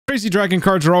Crazy dragon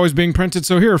cards are always being printed,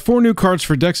 so here are 4 new cards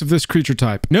for decks of this creature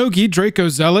type. Nogi, Draco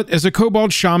Zealot, is a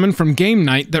kobold shaman from Game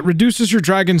Night that reduces your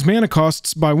dragon's mana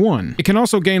costs by 1. It can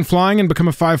also gain flying and become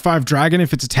a 5/5 dragon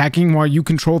if it's attacking while you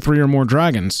control 3 or more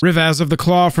dragons. Rivaz of the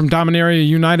Claw from Dominaria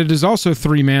United is also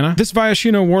 3 mana. This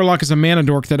Viashino Warlock is a mana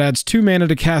dork that adds 2 mana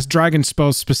to cast dragon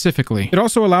spells specifically. It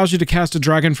also allows you to cast a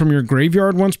dragon from your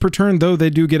graveyard once per turn, though they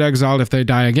do get exiled if they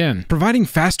die again. Providing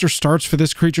faster starts for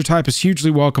this creature type is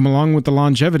hugely welcome, along with the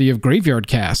longevity of graveyard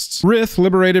casts. Rith,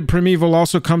 Liberated Primeval,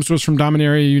 also comes to us from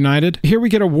Dominaria United. Here we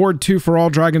get a Ward 2 for all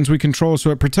dragons we control,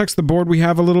 so it protects the board we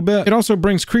have a little bit. It also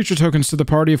brings creature tokens to the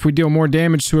party if we deal more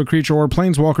damage to a creature or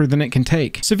planeswalker than it can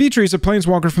take. Savitri is a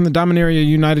planeswalker from the Dominaria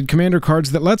United commander cards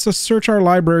that lets us search our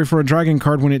library for a dragon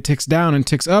card when it ticks down and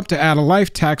ticks up to add a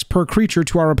life tax per creature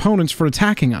to our opponents for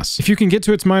attacking us. If you can get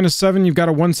to its -7, you've got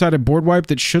a one-sided board wipe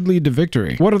that should lead to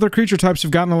victory. What other creature types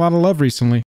have gotten a lot of love recently?